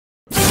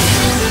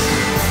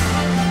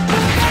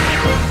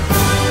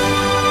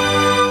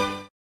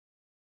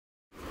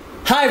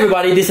Hi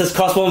everybody, this is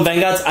Cardfight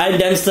Vanguard. I'm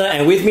Dempster,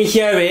 and with me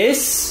here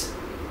is...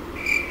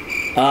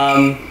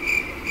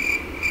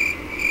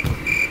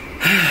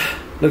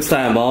 looks like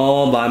I'm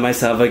all by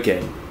myself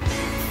again.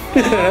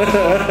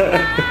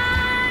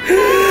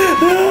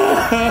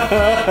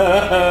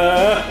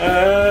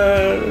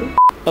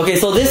 Okay,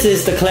 so this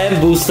is the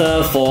clan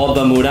booster for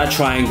Bermuda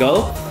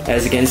Triangle,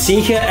 as you can see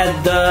here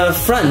at the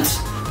front.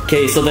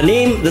 Okay, so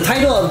the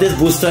title of this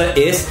booster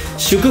is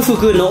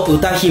Shukufuku no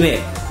Utahime.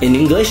 In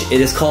English,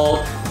 it is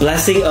called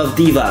Blessing of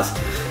Divas.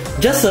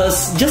 Just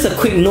a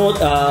quick note,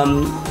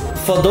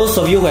 for those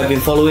of you who have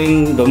been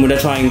following Bermuda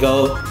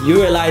Triangle,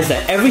 you realize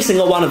that every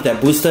single one of their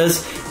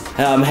boosters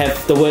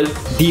have the word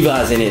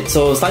Divas in it.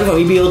 So starting from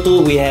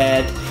EBO2, we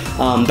had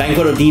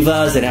Vanguard of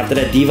Divas, and after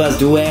that Divas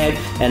Duet,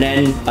 and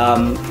then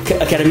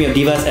Academy of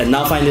Divas, and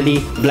now finally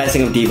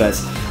Blessing of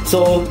Divas.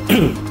 So,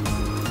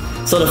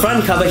 so the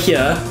front cover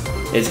here,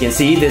 as you can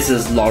see, this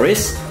is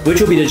Loris,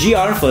 which will be the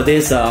GR for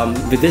this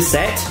with this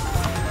set.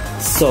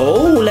 So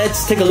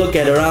let's take a look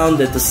at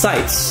around at the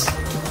sides.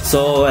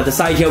 So at the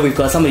side here we've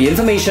got some of the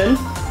information.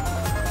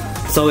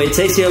 So it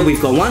says here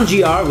we've got one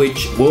GR,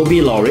 which will be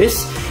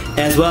Loris,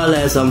 as well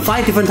as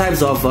 5 different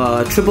types of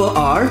triple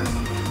R,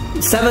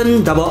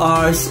 7 double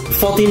Rs,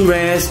 14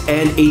 rares,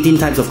 and 18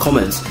 types of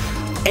commons.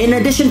 In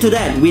addition to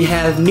that, we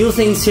have new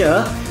things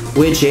here,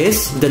 which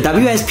is the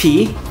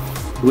WSP,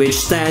 which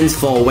stands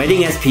for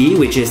Wedding SP,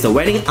 which is the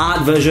wedding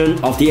art version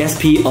of the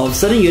SP of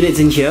certain units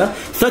in here,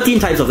 13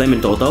 types of them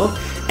in total.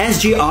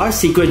 SGR,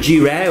 Secret G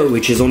Rare,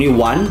 which is only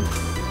one.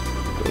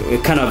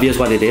 Kind of obvious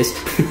what it is.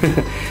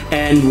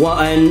 and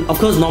of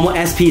course normal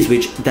SPs,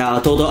 which there are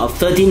a total of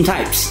 13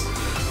 types.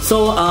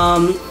 So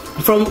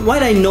from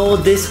what I know,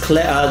 this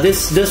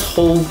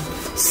whole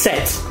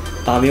set,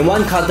 in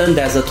one carton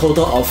there's a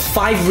total of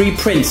 5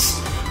 reprints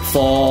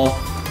for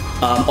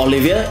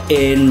Olyvia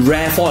in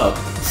rare foil.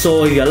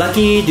 So if you're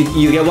lucky,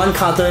 you get one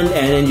carton,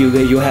 and then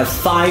you have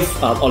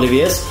 5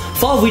 Olyvias,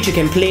 4 of which you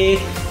can play,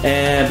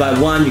 but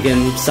one you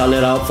can sell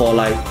it out for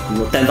like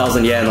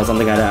 10,000 yen or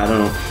something like that, I don't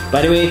know.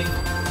 But anyway,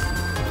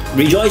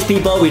 rejoice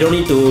people, we don't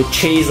need to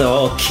chase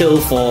or kill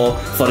for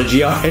the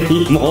GR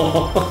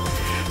anymore.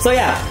 So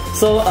yeah,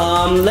 so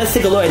let's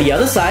take a look at the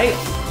other side.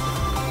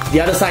 The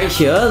other side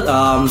here,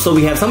 so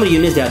we have some of the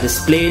units that are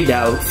displayed,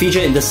 that are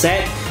featured in the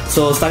set.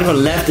 So starting from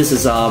the left, this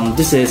is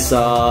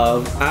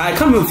I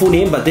can't remember full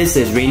name, but this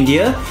is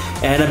Reindeer,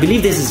 and I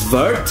believe this is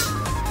Vert,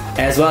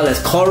 as well as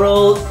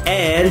Coral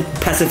and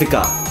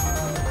Pacifica.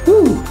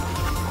 Woo!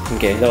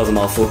 Okay, that was a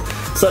mouthful.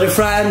 So the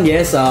front,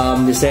 yes,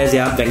 it says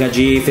yeah, Vanguard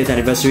G 5th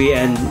anniversary,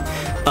 and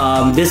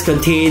this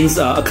contains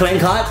a clan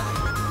card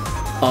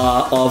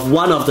of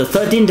one of the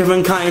 13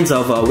 different kinds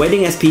of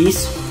wedding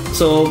SPs.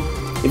 So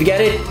if you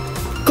get it,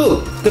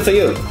 cool, good for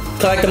you.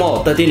 Collect them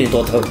all, 13 in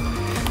total.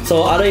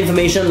 So other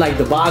information like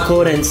the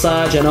barcode and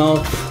such and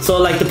all. So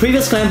like the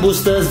previous clan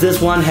boosters,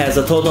 this one has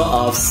a total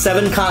of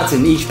 7 cards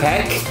in each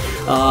pack.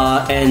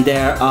 And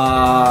there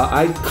are,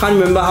 I can't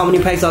remember how many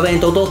packs are there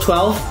in total,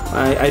 12?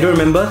 I don't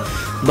remember.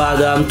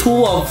 But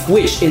 2 of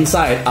which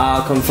inside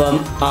are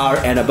confirmed R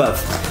and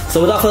above. So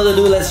without further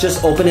ado, let's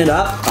just open it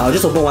up. I'll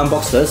just open one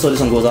box first, so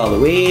this one goes out of the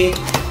way.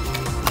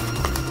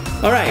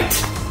 Alright,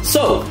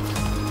 so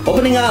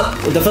opening up,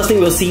 the first thing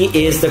we'll see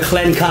is the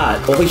clan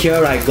card. Over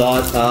here I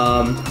got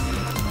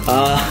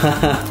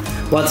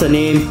what's her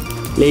name?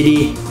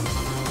 Lady,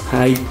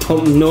 I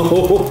don't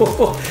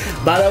know.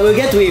 But we'll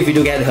get to it if we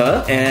do get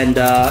her. And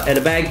at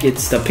the back,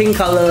 it's the pink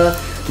color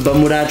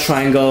Bermuda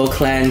Triangle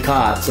clan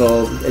card.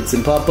 So it's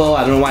in purple.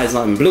 I don't know why it's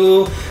not in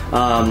blue.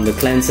 The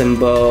clan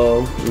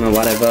symbol, you know,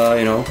 whatever,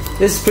 you know.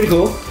 This is pretty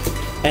cool.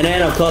 And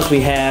then of course we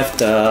have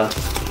the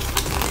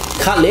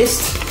card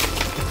list.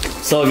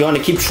 So if you want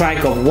to keep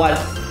track of what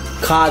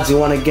cards you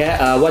want to get,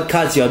 what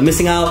cards you're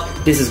missing out,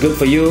 this is good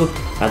for you.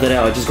 After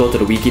that, I'll just go to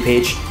the wiki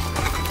page.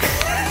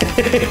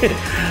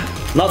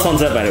 Not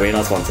sponsored, by the way,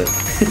 not sponsored.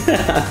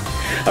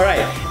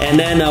 Alright, and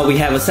then we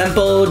have a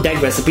sample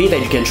deck recipe that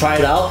you can try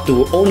it out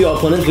to own your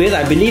opponents with.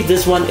 I believe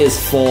this one is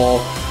for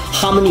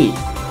Harmony,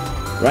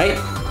 right?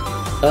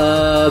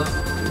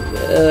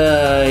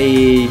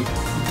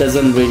 It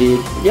doesn't really...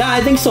 Yeah,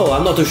 I think so,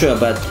 I'm not too sure,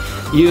 but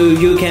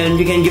you can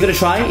give it a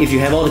try if you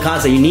have all the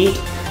cards that you need,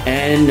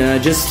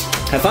 and just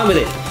have fun with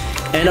it.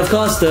 And of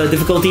course, the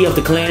difficulty of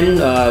the clan,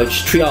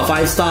 3 out of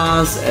 5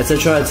 stars,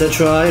 etc,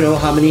 etc, you know,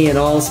 Harmony and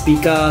all,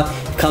 Speaker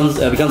becomes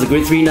a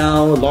grade 3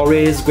 now,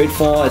 Loris, grade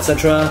 4,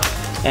 etc.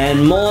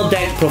 And more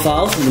deck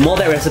profiles, more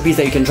deck recipes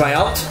that you can try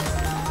out.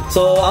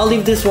 So I'll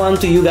leave this one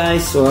to you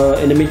guys,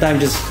 in the meantime,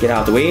 just get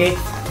out of the way.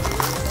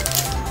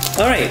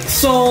 Alright,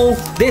 so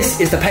this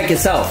is the pack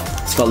itself.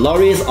 It's got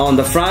Loris on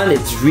the front,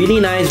 it's really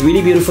nice,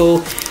 really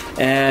beautiful.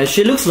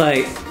 She looks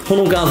like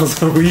Honoga for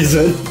some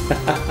reason.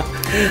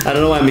 I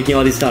don't know why I'm making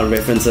all these kind of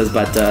references,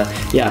 but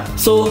yeah.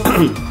 So,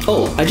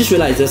 oh, I just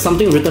realized there's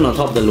something written on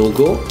top of the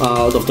logo,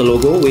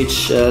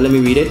 which, let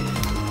me read it.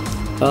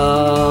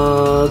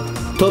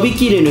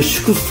 Tobikiri no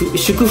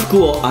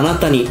shukufuku o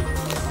anata ni.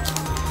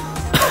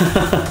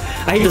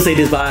 I hate to say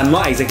this, but I'm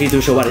not exactly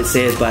too sure what it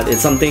says, but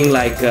it's something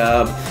like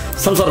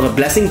some sort of a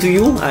blessing to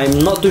you. I'm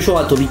not too sure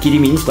what Tobikiri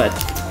means, but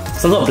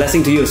some sort of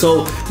blessing to you.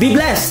 So be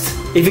blessed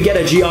if you get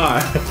a GR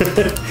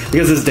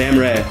because it's damn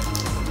rare.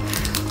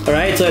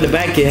 Alright, so at the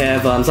back you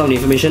have some of the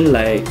information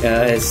like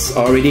it's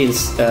already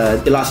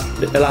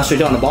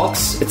illustrated on the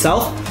box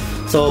itself.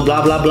 So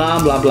blah blah blah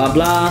blah blah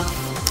blah.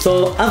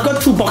 So I've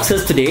got 2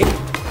 boxes today,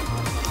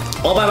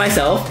 all by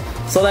myself.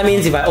 So that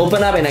means if I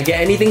open up and I get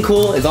anything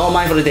cool, it's all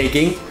mine for the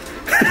taking.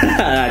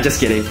 Just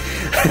kidding.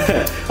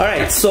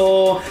 Alright,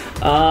 so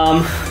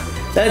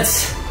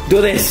let's do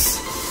this.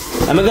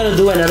 Am I gonna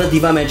do another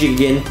Diva magic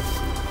again?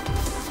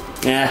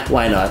 Yeah,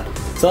 why not?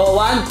 So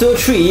 1, 2,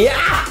 3,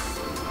 yeah!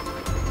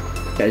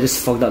 Okay, I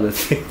just fogged up the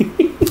thing.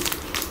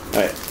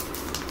 Alright.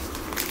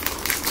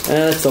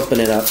 Let's open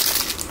it up.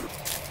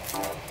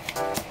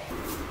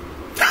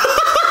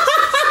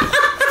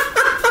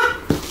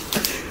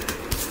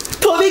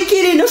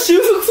 Tobikiri no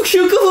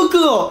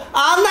shukufuku o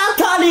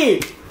anata ni!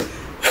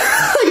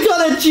 I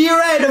got a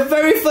G-Ray in the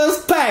very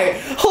first pack!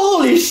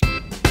 Holy sh**!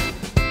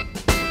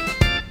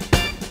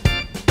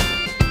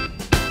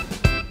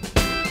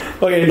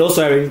 Okay, no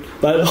swearing,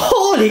 but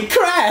holy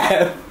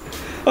crap!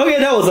 Okay,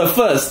 that was a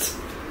first.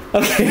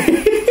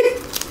 Okay.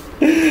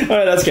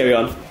 Alright, let's carry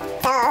on.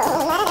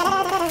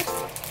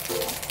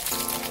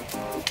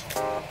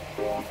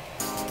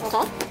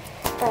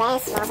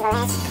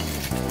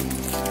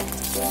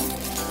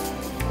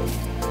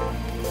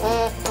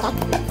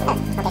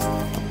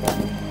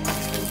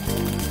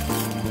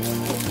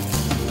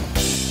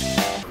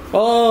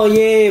 Oh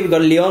yay, we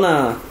got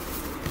Leona.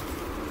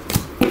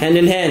 Hand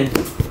in hand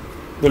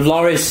with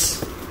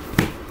Loris.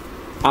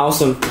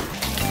 Awesome.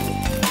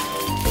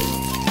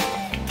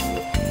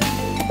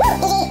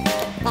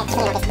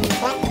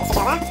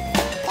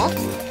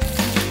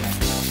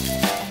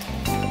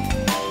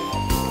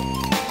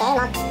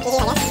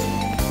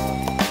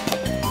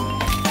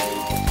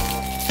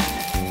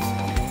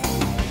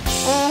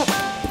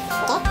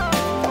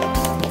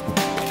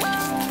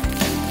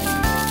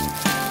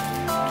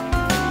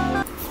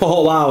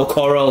 Oh wow,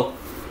 coral.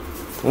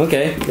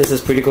 Okay, this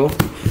is pretty cool.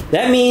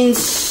 That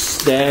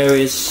means there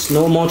is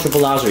no more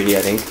triple R's already,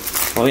 I think.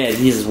 Oh yeah,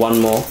 this is one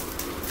more.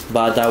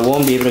 But I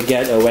won't be able to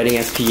get a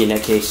wedding SP in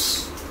that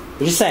case.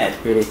 Which is sad,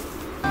 really. It's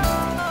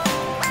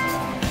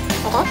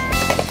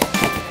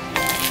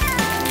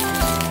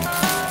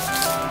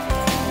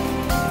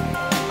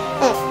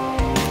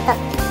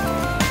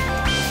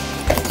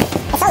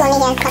so lonely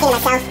here, talking to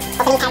myself,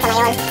 opening packs on my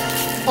own.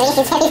 It really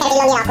feels very, very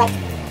lonely and awkward.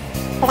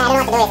 Because I don't know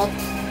what to do with it.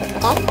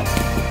 Okay?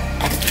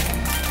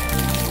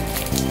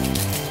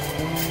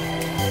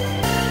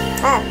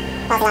 Oh,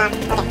 pause alarm.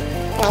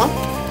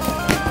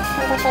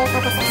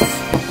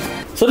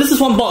 Okay. So this is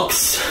one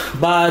box,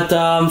 but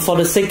for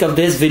the sake of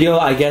this video,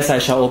 I guess I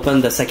shall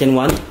open the second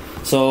one.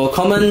 So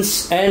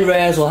commons and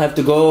rares will have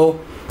to go,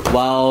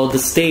 while the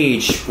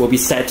stage will be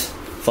set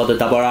for the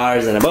double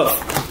R's and above.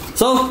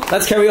 So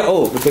let's carry on.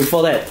 Oh, but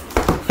before that,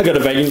 I got a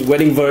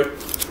wedding vert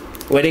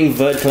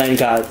clan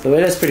card. So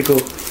that's pretty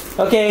cool.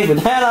 Okay,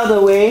 with that out of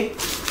the way,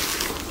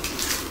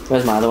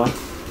 where's my other one?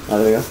 Oh,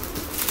 there we go.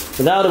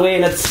 With that out of the way,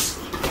 let's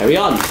carry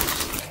on.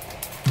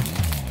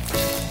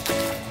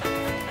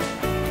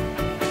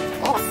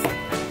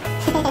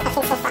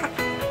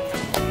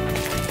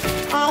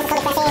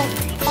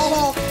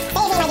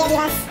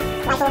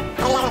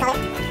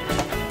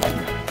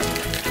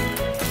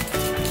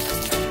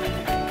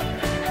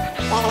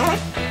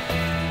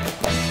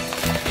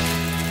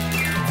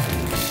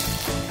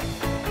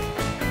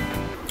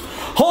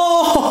 Oh!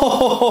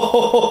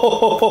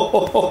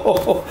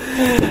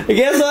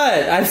 Guess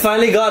what? I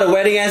finally got a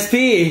wedding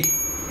SP.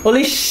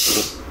 Holy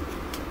sh!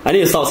 I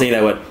need to stop saying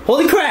that word.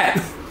 Holy crap!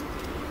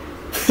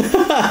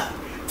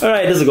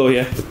 Alright, this will go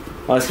here.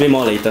 I'll explain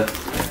more later.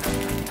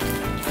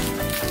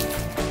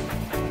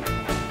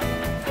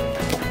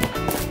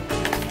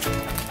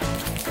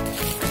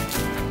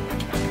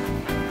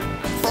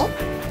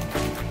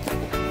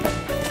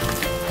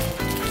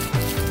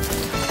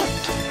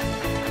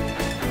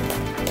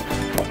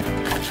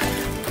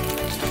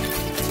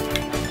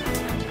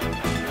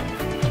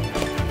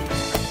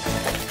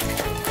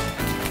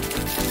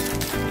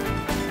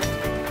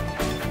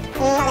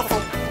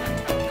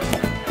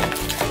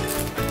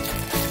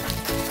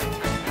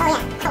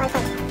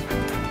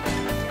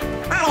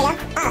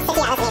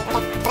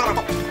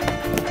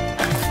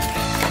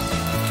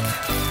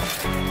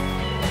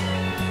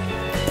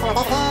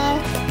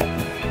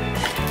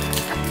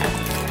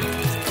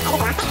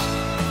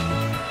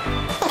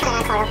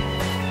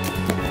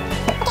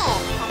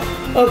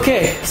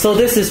 Okay, so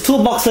this is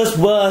 2 boxes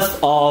worth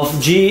of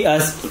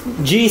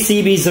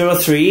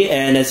VG-G-CB03,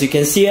 and as you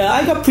can see,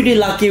 I got pretty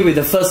lucky with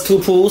the first 2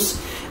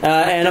 pulls,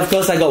 and of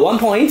course I got 1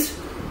 point.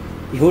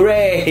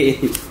 Hooray!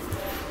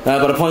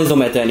 But the points don't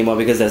matter anymore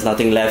because there's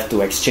nothing left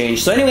to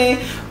exchange. So anyway,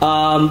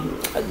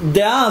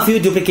 there are a few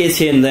duplicates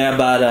here and there,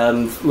 but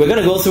we're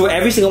gonna go through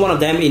every single one of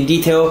them in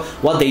detail,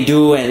 what they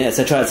do, and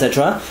etc,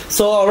 etc.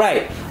 So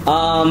alright,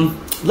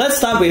 let's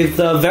start with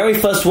the very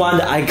first one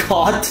that I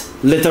got,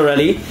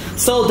 literally.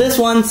 So this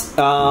one's,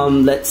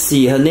 let's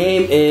see, her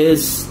name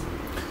is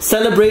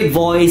Celebrate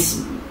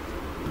Voice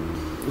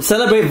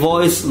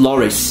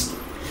Loris.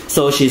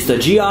 So she's the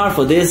GR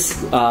for this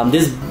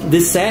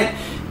this set,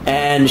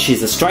 and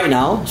she's a strike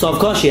now. So of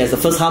course she has the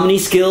first harmony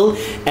skill,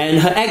 and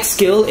her X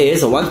skill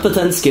is a once per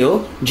turn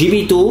skill,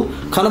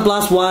 GB2, counter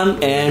blast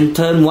 1, and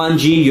turn 1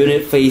 G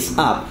unit face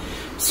up.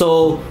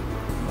 So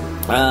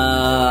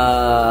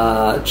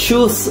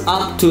choose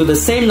up to the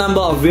same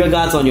number of rear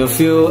guards on your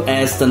field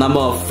as the number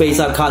of face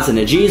up cards in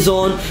the G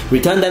zone,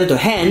 return them to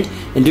hand,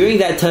 and during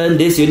that turn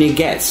this unit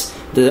gets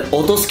the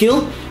auto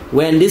skill.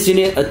 When this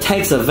unit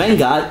attacks a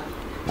Vanguard,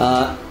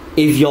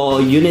 if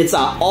your units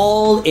are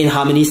all in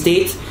harmony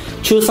state,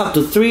 choose up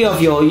to 3 of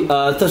your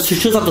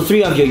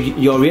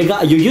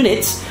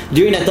units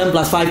during that turn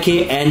plus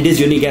 5k, and this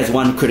unit gets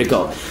 1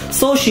 critical.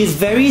 So she's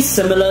very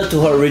similar to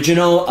her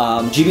original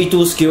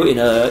GB2 skill in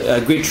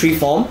a grade 3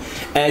 form,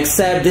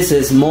 except this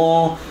is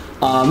more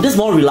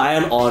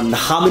reliant on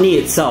harmony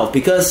itself,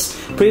 because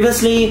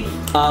previously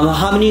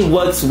harmony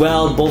works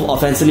well both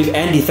offensively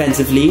and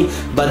defensively,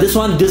 but this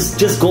one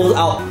just goes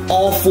out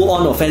all full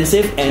on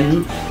offensive,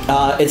 and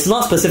it's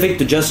not specific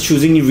to just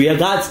choosing rear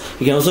guards.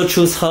 You can also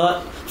choose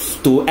her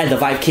to add the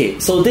 5k.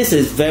 So this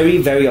is very,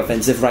 very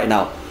offensive right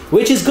now,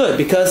 which is good,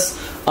 because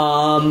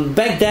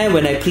back then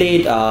when I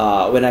played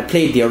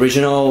the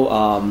original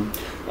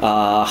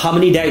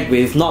harmony deck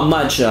with not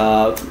much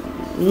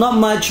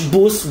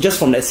boost just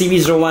from that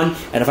CB01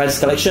 and the Fighters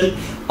collection,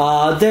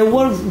 there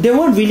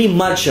weren't really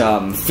much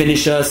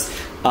finishers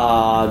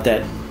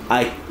that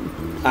I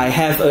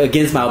have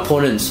against my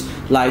opponents.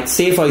 Like,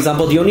 say for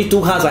example, the only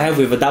 2 cards I have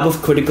with a double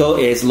critical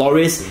is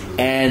Loris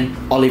and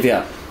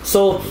Olyvia.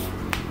 So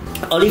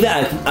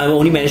Olyvia, I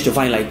only managed to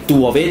find like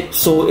 2 of it,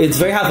 so it's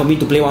very hard for me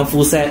to play one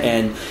full set,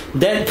 and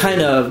that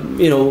kind of,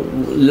 you know,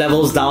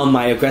 levels down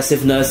my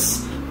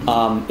aggressiveness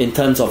in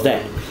terms of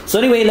that. So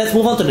anyway, let's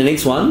move on to the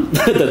next one.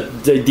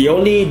 the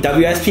only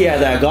WSP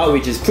that I got,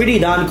 which is pretty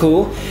darn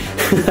cool.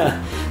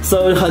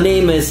 So her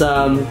name is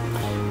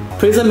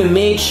Prism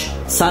Image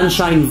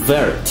Sunshine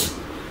Vert.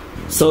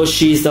 So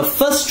she's the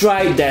first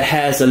strike that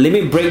has a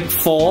limit break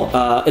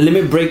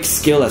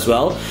skill as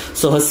well.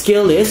 So her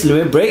skill is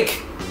limit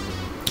break,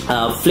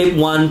 flip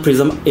 1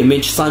 Prism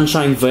Image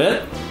Sunshine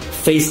Vert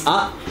face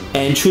up,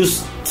 and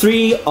choose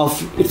 3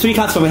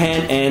 cards from your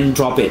hand and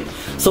drop it.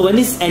 So when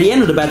this, at the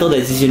end of the battle, that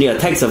this unit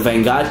attacks a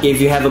Vanguard, if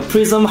you have a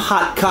Prism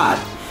Heart card,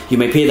 you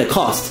may pay the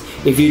cost.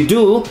 If you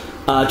do,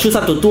 choose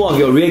up to 2 of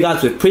your rear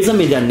guards with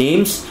Prism in their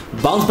names,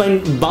 bounce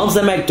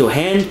them back to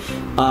hand,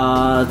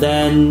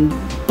 then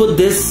put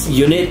this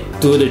unit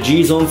to the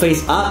G zone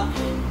face up,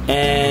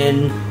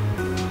 and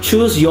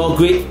choose your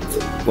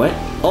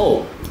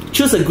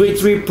choose a grade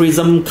 3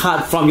 Prism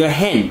card from your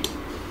hand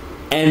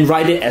and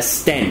write it as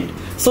stand.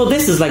 So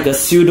this is like a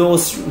pseudo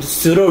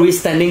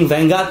restanding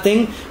Vanguard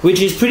thing,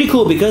 which is pretty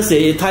cool because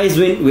it ties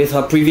in with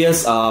her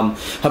previous form,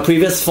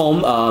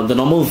 the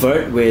normal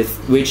Vert,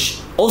 which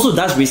also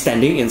does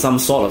restanding in some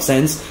sort of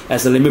sense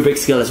as a limit break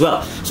skill as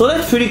well. So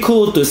that's pretty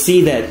cool to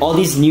see that all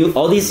these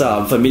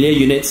familiar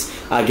units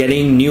are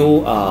getting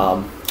new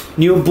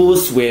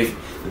boosts with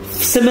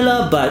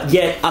similar but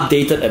yet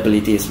updated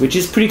abilities, which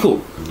is pretty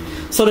cool.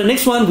 So the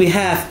next one we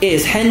have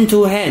is hand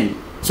in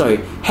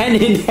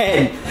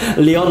hand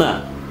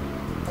Leona.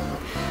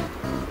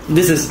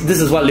 This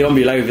is what Leon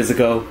be like if it's a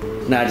girl.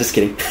 Nah, just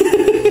kidding.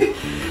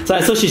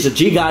 So she's a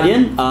G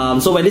Guardian.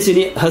 So when this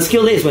unit, her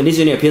skill is when this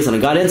unit appears on a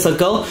Guardian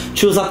circle,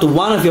 choose up to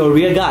 1 of your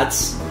rear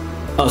guards.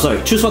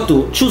 Choose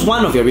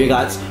 1 of your rear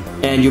guards,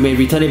 and you may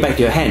return it back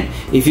to your hand.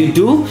 If you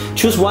do,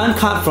 choose 1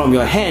 card from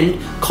your hand,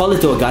 call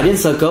it to a Guardian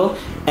circle,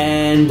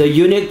 and the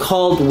unit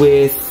called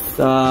with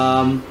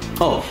and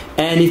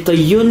if the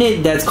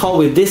unit that's called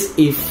with this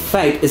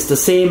effect is the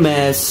same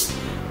as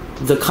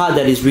the card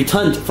that is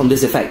returned from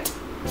this effect,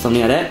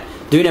 something like that,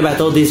 during a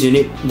battle,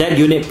 that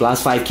unit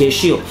plus 5k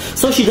shield.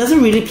 So she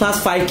doesn't really plus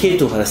 5k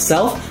to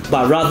herself,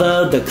 but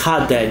rather the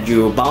card that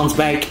you bounce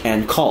back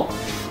and call.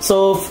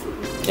 So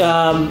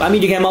I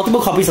mean, you can have multiple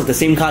copies of the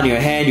same card in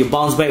your hand, you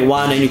bounce back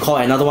 1 and you call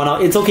another one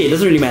out. It's okay, it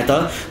doesn't really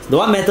matter.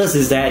 What matters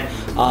is that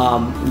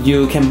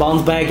you can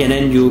bounce back and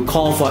then you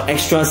call for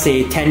extra,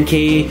 say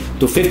 10k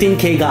to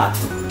 15k guard,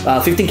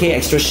 15k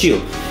extra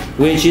shield,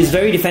 which is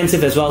very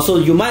defensive as well. So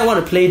you might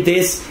want to play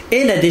this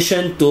in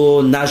addition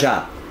to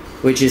Naja,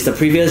 which is the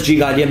previous G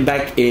Guardian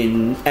back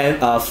in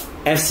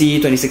FC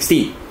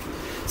 2016.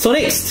 So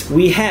next,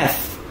 we have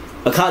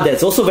a card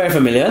that's also very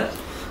familiar.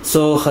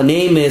 So her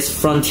name is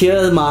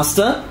Frontier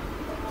Master,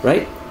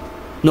 right?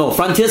 No,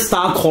 Frontier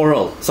Star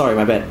Coral. Sorry,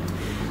 my bad.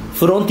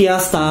 Frontier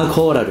Star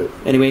Coral.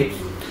 Anyway,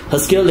 her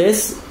skill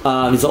is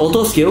it's an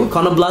auto skill,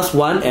 counter blast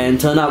 1 and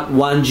turn up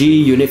 1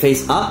 G unit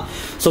face up.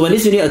 So when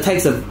this unit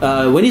attacks, it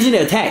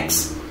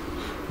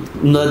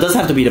doesn't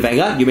have to be the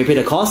Vanguard. You may pay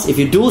the cost. If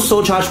you do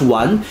soul charge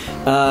 1,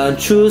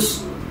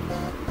 choose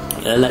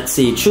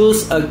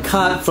a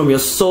card from your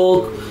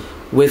soul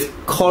with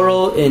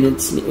coral in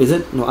its... Is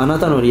it? No,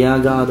 Anata no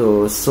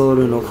Riagado,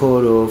 Soru no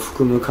Koro,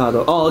 Fukumu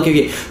Kado. Oh,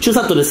 okay. Choose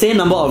up to the same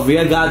number of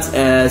rear guards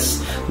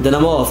as the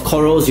number of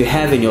corals you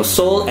have in your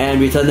soul and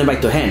return them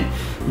back to hand.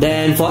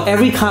 Then for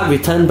every card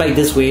returned back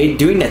this way,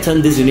 during that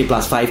turn this unit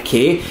plus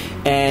 5k,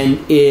 and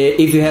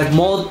if you have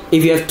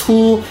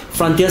 2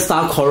 frontier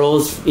style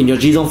corals in your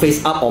G-zone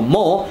face up or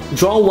more,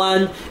 draw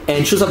 1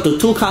 and choose up to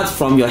 2 cards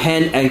from your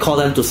hand and call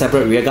them to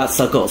separate rearguard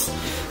circles.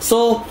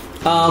 So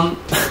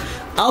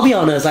I'll be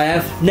honest, I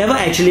have never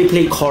actually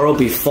played Coral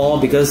before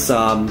because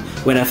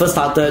when I first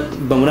started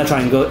Bermuda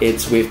Triangle,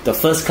 it's with the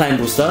first clan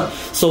booster.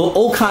 So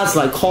old cards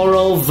like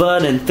Coral,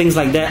 Vern, and things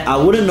like that, I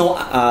wouldn't know.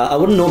 I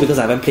wouldn't know because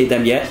I haven't played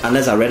them yet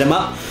unless I read them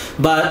up.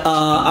 But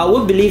I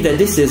would believe that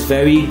this is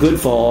very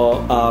good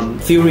for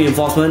field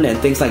reinforcement and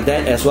things like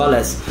that, as well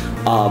as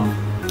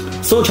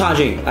soul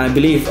charging. I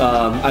believe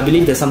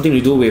there's something to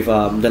do with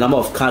the number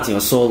of cards in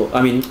your soul.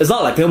 I mean, it's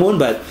not like Pale Moon,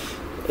 but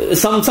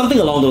something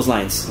along those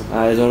lines.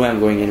 I don't know where I'm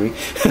going anyway.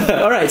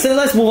 Alright, so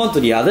let's move on to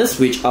the others,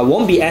 which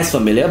won't be as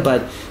familiar,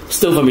 but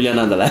still familiar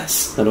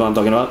nonetheless. I know what I'm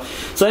talking about.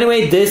 So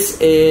anyway, this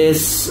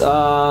is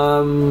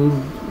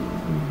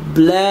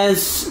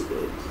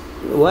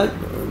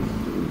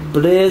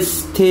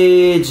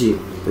Blestage.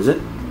 Is it?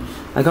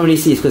 I can't really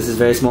see it because it's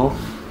very small.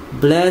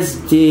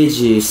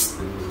 Blestage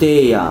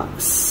Setia.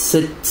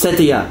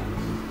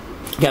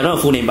 Okay, I don't know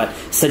the full name, but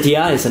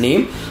Setia is the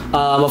name.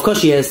 Of course,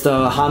 she has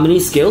the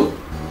Harmony skill.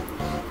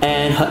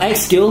 And her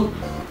X skill,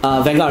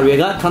 Vanguard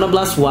Rearguard,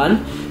 counterblast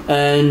 1,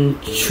 and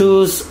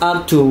choose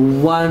up to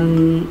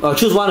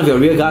choose one of your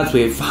rearguards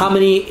with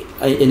Harmony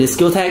in the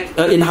skill tag,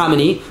 in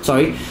Harmony,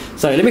 sorry,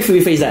 let me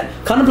rephrase that.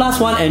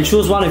 Counterblast 1 and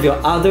choose one of your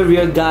other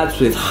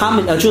rearguards with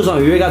Harmony, choose one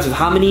of your rearguards with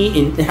Harmony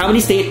in Harmony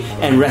state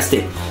and rest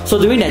it. So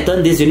during that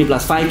turn, this unit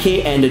plus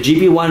 5k and the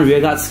GB1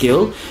 rearguard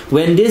skill,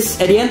 when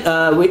this, at the end,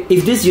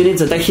 if this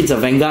unit's attack hits a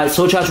Vanguard,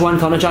 soul charge 1,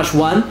 counter charge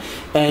 1,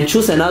 and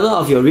choose another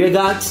of your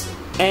rearguards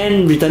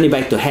and return it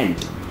back to hand.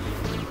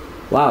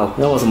 Wow,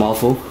 that was a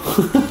mouthful.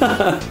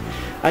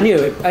 I need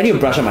to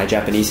brush up my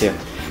Japanese here.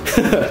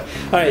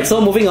 Alright,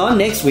 so moving on.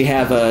 Next we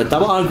have a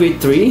double R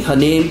grade 3. Her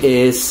name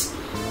is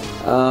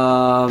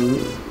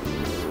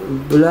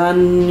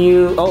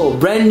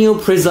brand new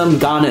Prism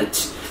Garnet.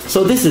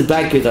 So this is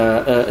back with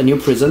a new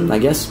prism, I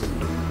guess.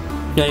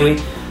 Anyway,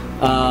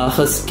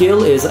 her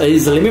skill is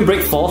a limit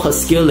break 4. Her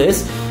skill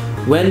is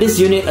when this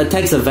unit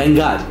attacks a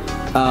Vanguard,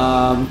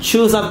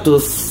 choose up to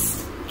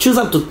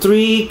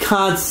 3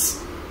 cards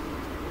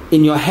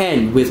in your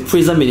hand with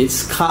Prism in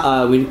its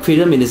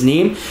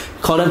name,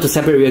 call them to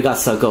separate rearguard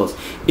circles.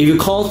 If you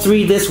call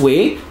 3 this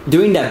way,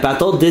 during that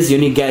battle, this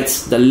unit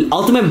gets the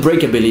ultimate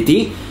break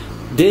ability.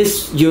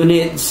 This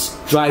unit's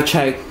drive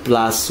check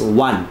plus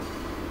 1.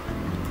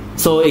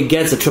 So it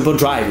gets a triple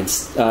drive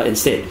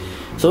instead.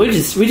 So which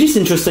is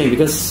interesting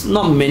because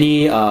not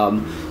many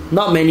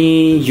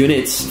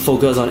units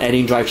focus on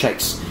adding drive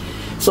checks.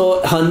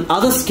 So her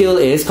other skill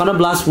is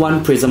Counterblast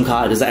 1 Prism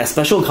card. It's a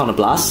special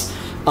Counterblast.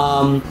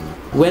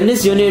 When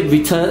this unit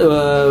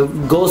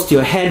goes to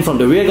your hand from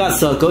the rearguard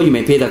circle, you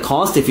may pay the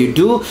cost. If you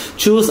do,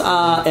 choose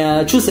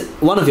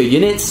one of your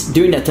units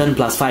during that turn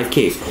plus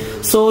 5k.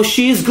 So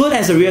she's good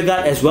as a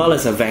rearguard as well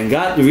as a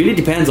Vanguard. It really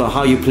depends on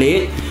how you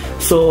play it.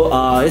 So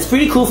it's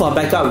pretty cool for a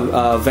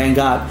backup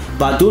Vanguard.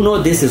 But do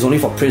note this is only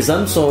for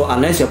Prism. So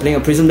unless you're playing a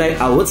Prism deck,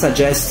 I would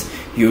suggest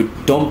you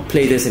don't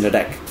play this in the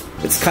deck.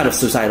 It's kind of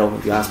suicidal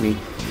if you ask me.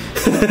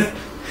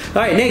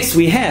 Alright, next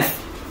we have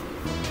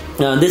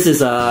this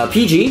is a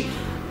PG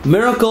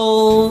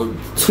Miracle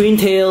Twin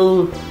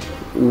Tail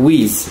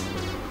Wise.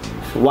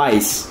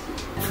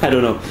 I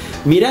don't know.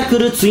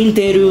 Miracle Twin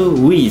Tail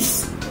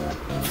Wise.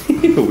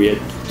 Weird.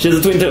 She has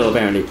a twin tail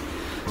apparently.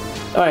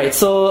 Alright,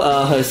 so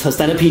her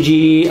standard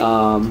PG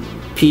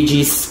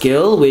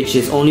skill, which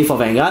is only for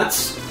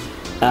Vanguards,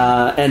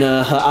 and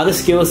her other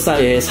skill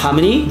is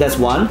Harmony. That's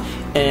 1.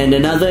 And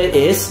another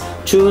is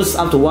choose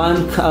up to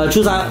 1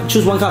 choose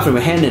 1 card from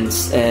your hand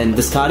and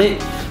discard it.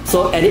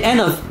 So at the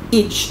end of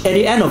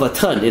a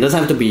turn, it doesn't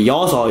have to be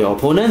yours or your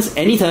opponent's,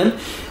 any turn,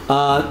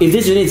 if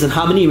this unit is in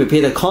Harmony, you may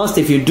pay the cost.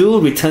 If you do,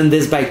 return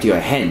this back to your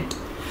hand.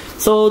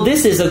 So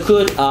this is a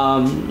good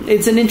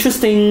it's an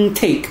interesting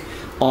take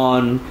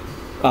on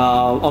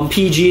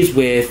PGs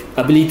with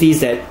abilities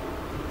that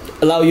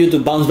allow you to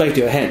bounce back to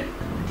your hand.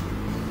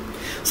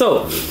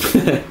 So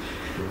the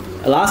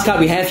last card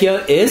we have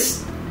here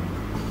is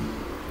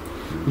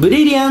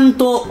Brilliant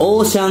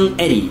Ocean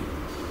Eddy.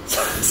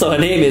 So her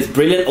name is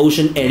Brilliant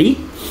Ocean Eddy.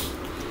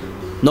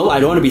 No,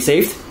 I don't want to be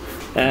saved.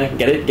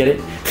 Get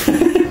it?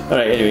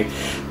 Alright, anyway.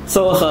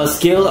 So her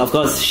skill, of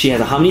course, she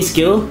has a Harmony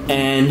skill,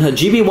 and her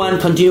GB1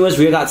 continuous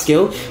rearguard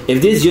skill. If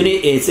this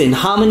unit is in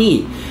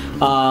Harmony,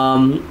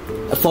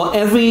 for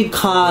every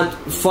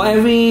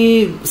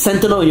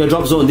Sentinel in your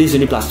drop zone, this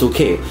unit plus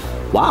 2k.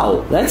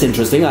 Wow, that's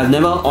interesting. I've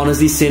never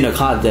honestly seen a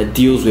card that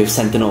deals with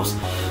Sentinels.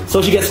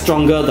 So she gets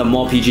stronger the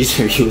more PGs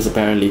you use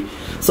apparently.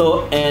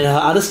 So, and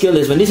her other skill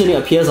is when this unit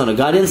appears on a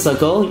Guardian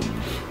Circle,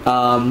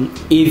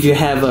 if you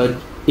have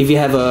if you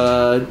have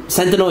a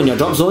Sentinel in your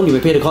drop zone, you may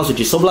pay the cost, which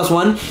is so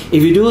 +1.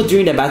 If you do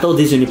during the battle,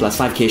 this is only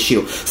 +5k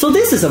shield. So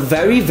this is a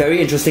very, very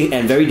interesting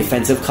and very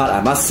defensive card,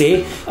 I must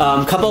say.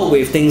 Coupled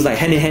with things like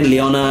hand-in-hand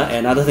Leona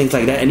and other things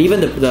like that, and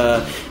even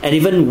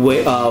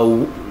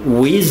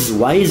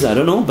Wise, I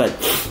don't know, but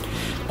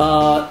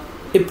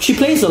she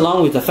plays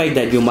along with the fact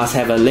that you must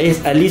have at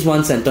least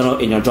one Sentinel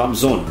in your drop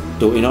zone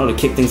in order to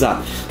kick things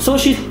up. So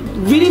she's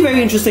really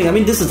very interesting. I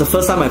mean, this is the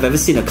first time I've ever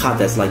seen a card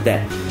that's like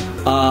that.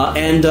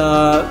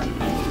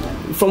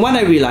 From what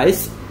I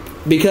realized,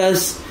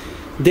 because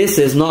this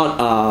is not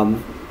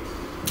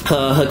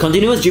her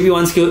continuous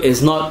GB1 skill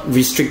is not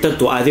restricted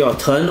to either your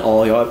turn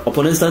or your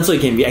opponent's turn, so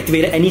it can be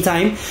activated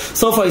anytime.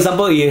 So for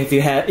example, if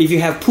you have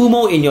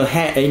Pumo in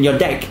your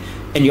deck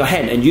and your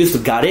hand and use to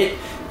guard it,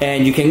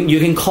 and you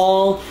can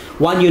call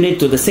one unit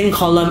to the same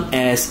column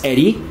as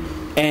Eddie,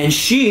 and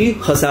she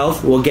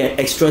herself will get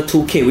extra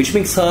 2k, which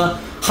makes her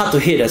hard to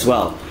hit as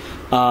well.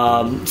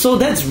 So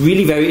that's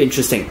really very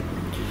interesting.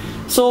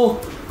 So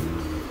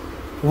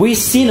we've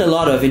seen a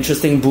lot of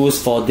interesting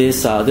boosts for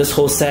this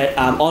whole set.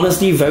 I'm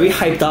honestly very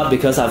hyped up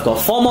because I've got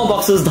 4 more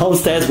boxes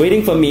downstairs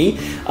waiting for me.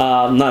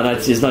 No,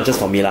 it's not just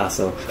for me lah.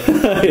 So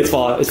it's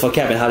for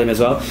Cap and Halim as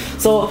well.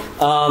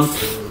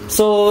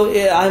 So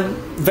yeah, I'm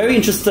very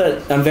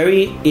interested. I'm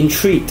very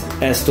intrigued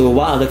as to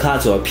what other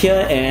cards will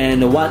appear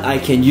and what I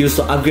can use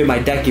to upgrade my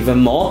deck even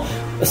more.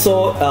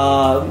 So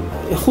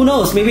who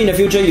knows? Maybe in the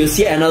future you'll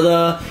see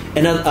another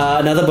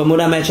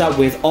Bermuda matchup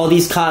with all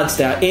these cards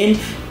that are in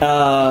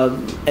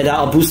that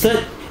are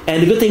boosted.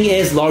 And the good thing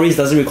is, Loris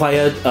doesn't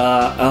require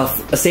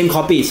a same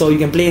copy, so you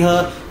can play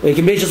her. You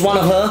can play just one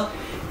of her,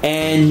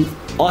 and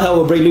all hell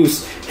will break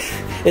loose.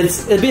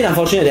 It's a bit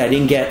unfortunate that I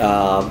didn't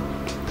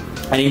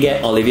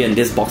get Olyvia in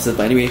this boxes,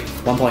 but anyway,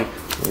 1 point.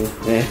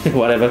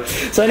 Whatever.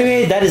 So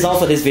anyway, that is all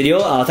for this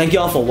video. Thank you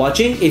all for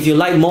watching. If you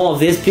like more of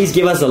this, please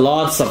give us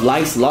lots of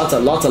likes, lots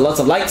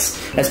of likes,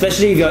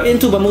 especially if you're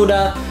into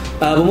Bermuda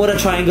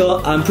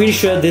Triangle. I'm pretty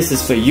sure this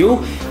is for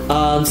you.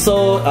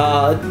 So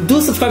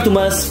do subscribe to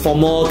us for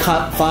more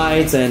card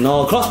fights and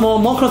more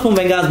Crossbone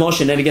Vanguards, more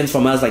shenanigans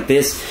from us like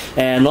this,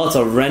 and lots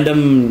of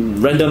random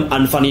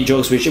unfunny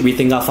jokes which we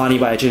think are funny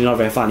but actually not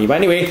very funny. But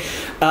anyway,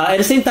 at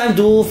the same time,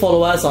 do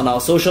follow us on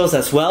our socials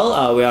as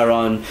well. We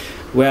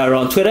are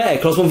on Twitter at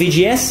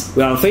CrossboneVGS,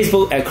 we are on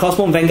Facebook at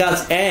Crossbone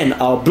Vanguards, and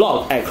our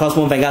blog at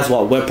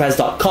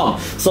CrossboneVanguards.wordpress.com.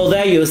 So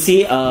there you'll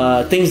see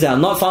things that are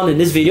not found in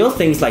this video,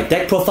 things like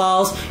deck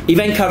profiles,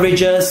 event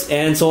coverages,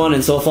 and so on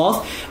and so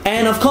forth.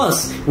 And of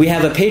course, we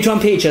have a Patreon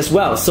page as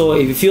well. So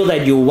if you feel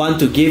that you want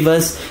to give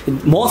us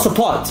more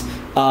support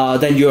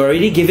than you're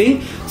already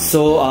giving,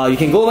 so you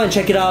can go over and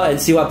check it out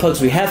and see what perks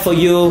we have for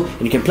you,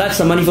 and you can pledge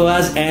some money for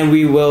us and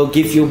we will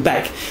give you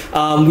back.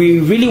 We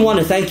really want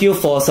to thank you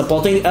for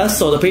supporting us.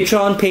 So the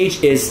Patreon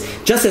page is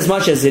just as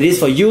much as it is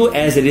for you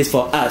as it is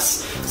for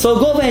us. So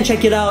go over and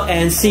check it out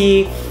and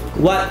see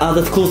what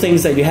other cool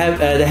things that we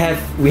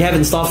have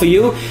in store for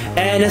you.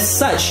 And as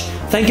such,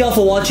 thank you all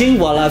for watching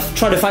while I've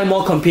tried to find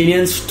more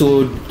companions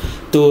to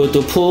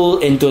pull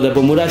into the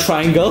Bermuda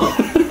Triangle.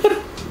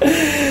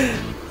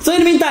 So in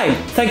the meantime,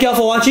 thank you all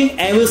for watching,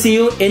 and we'll see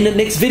you in the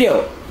next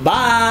video.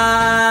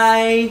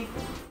 Bye!